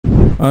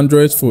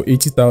Android for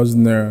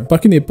 80,000 naira.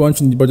 Packing a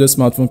punch in the budget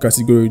smartphone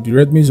category, the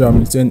Redmi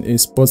Xiaomi 10A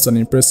sports an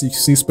impressive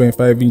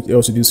 6.5-inch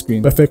LCD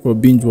screen, perfect for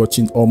binge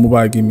watching or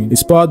mobile gaming.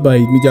 It's powered by a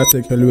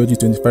MediaTek Helio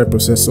G25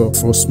 processor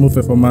for smooth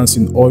performance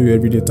in all your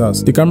everyday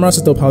tasks. The camera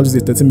setup houses a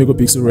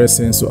 30-megapixel rear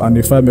sensor and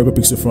a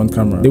 5-megapixel front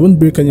camera. They won't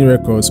break any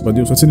records, but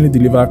they will certainly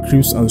deliver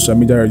crisp and social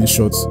media ready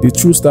shots. The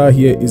true star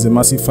here is a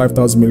massive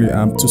 5000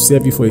 mAh to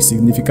serve you for a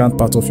significant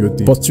part of your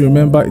day. But to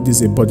remember, it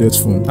is a budget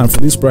phone, and for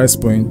this price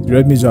point, the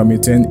Redmi Xiaomi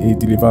 10A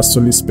delivers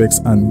solid specs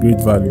and great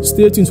value.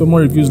 Stay tuned for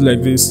more reviews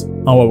like this,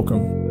 and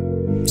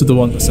welcome to the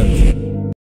 1%.